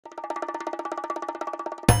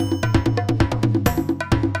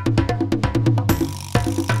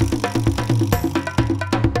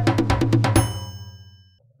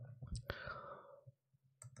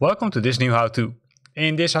Welcome to this new how-to.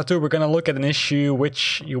 In this how-to we're going to look at an issue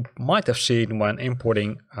which you might have seen when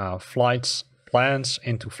importing flights plans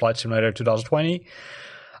into Flight Simulator 2020,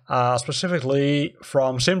 specifically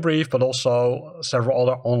from Simbrief, but also several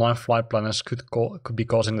other online flight planners could be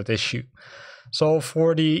causing that issue. So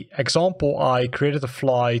for the example, I created a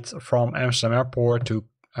flight from Amsterdam Airport to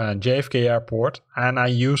JFK Airport, and I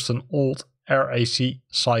used an old AirAC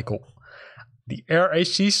cycle. The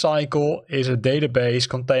AirAC cycle is a database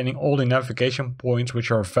containing all the navigation points which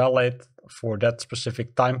are valid for that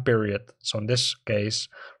specific time period. So in this case,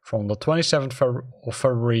 from the 27th of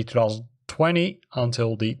February 2020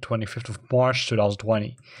 until the 25th of March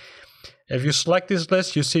 2020. If you select this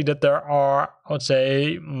list, you see that there are, I would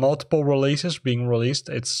say, multiple releases being released.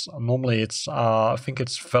 I think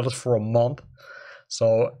it's valid for a month.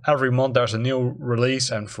 So every month there's a new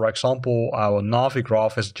release, and for example, our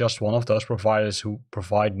Navigraph is just one of those providers who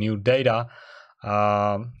provide new data,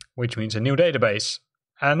 which means a new database.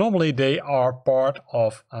 And normally they are part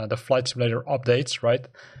of the Flight Simulator updates, right?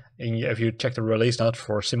 And if you check the release notes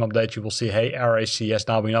for Sim Update, you will see, hey, AirAC has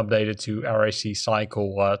now been updated to AirAC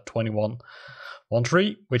cycle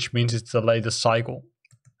 2113, which means it's the latest cycle.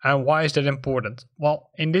 And why is that important?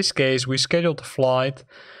 Well, in this case, we scheduled the flight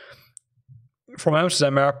from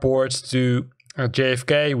Amsterdam Airport to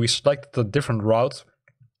JFK. We selected a different route,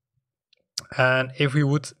 and if we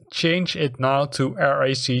would change it now to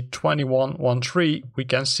AirAC 2113, we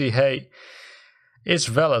can see, hey, it's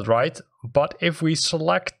valid, right? But if we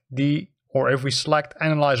select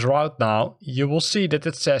analyze route now, you will see that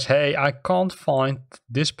it says, hey, I can't find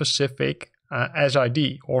this specific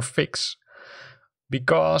SID or fix.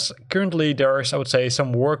 Because currently there is, I would say,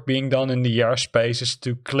 some work being done in the airspaces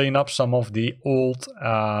to clean up some of the old,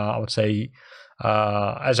 I would say,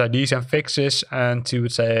 SIDs and fixes, and to,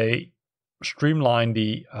 say, streamline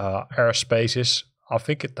the airspaces. I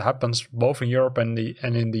think it happens both in Europe and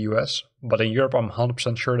in the US, but in Europe I'm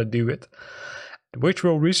 100% sure they do it, which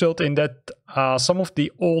will result in that some of the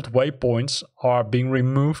old waypoints are being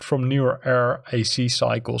removed from newer AirAC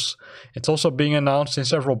cycles. It's also being announced in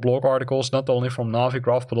several blog articles, not only from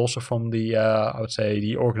Navigraph, but also from the, I would say,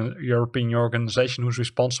 the European organization who's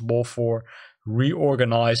responsible for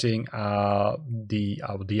reorganizing the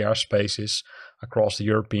airspaces across the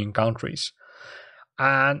European countries.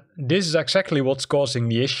 And this is exactly what's causing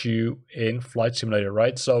the issue in Flight Simulator,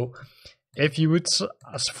 right? So if you would,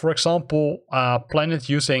 for example, plan it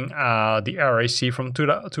using the AirAC from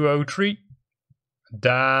 2003,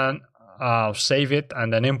 then save it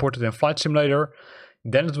and then import it in Flight Simulator,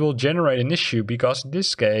 then it will generate an issue, because in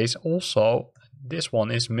this case also this one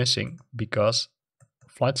is missing, because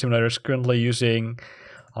Flight Simulator is currently using,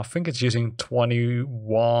 I think it's using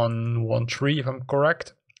 2113 if I'm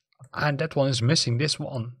correct, and that one is missing this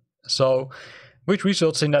one. So which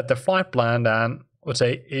results in that the flight plan then, I would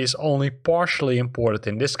say, is only partially imported.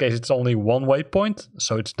 In this case, it's only one waypoint,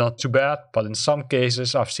 so it's not too bad. But in some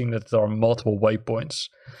cases, I've seen that there are multiple waypoints.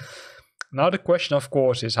 Now the question, of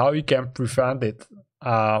course, is how you can prevent it.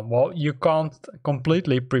 Well, you can't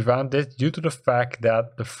completely prevent it due to the fact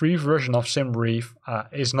that the free version of Simbrief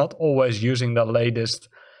is not always using the latest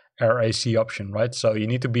AirAC option, right? So you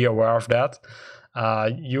need to be aware of that.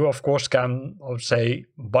 You, of course, can, I would say,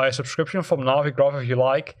 buy a subscription from Navigraph if you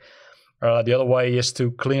like. The other way is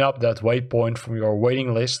to clean up that waypoint from your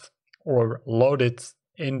waiting list, or load it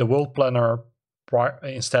in the world planner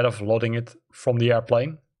instead of loading it from the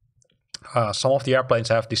airplane. Some of the airplanes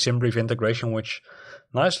have the Simbrief integration, which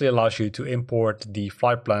nicely allows you to import the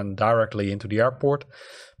flight plan directly into the airport.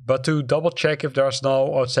 But to double check if there's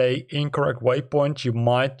no, I would say, incorrect waypoint, you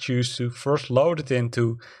might choose to first load it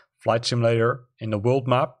into Flight Simulator in the world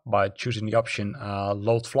map by choosing the option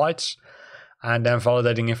load flights, and then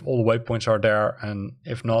validating if all the waypoints are there, and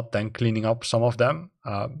if not, then cleaning up some of them.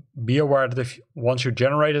 Be aware that once you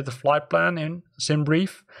generated the flight plan in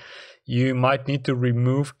Simbrief, you might need to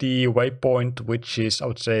remove the waypoint, which is, I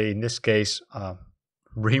would say, in this case,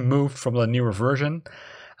 removed from the newer version,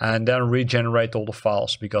 and then regenerate all the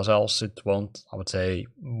files, because else it won't, I would say,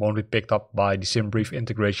 won't be picked up by the Simbrief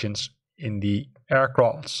integrations in the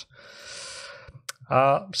aircrafts.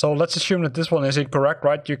 So let's assume that this one is incorrect,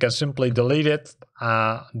 right? You can simply delete it.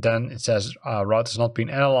 Then it says route has not been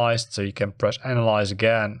analyzed, so you can press analyze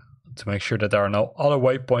again to make sure that there are no other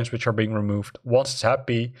waypoints which are being removed. Once it's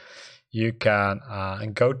happy, you can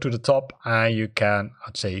go to the top and you can,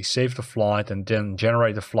 I'd say, save the flight and then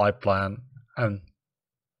generate the flight plan, and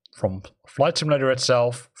from Flight Simulator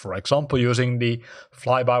itself, for example using the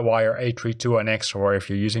fly-by-wire A32NX, or if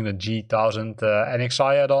you're using the G1000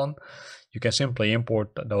 NXI add-on, you can simply import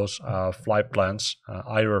those flight plans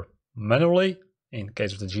either manually in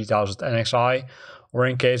case of the G1000 NXI, or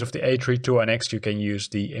in case of the A32NX you can use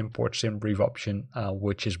the import Simbrief option,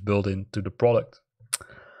 which is built into the product.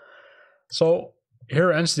 So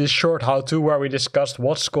here ends this short how-to where we discussed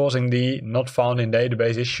what's causing the not found in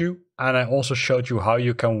database issue, and I also showed you how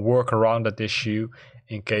you can work around that issue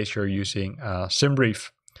in case you're using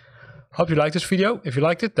Simbrief. Hope you liked this video. If you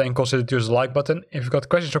liked it, then consider to use the like button. If you've got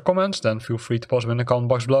questions or comments, then feel free to post them in the comment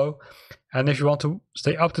box below. And if you want to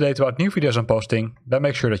stay up to date about new videos I'm posting, then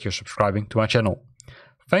make sure that you're subscribing to my channel.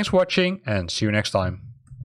 Thanks for watching and see you next time.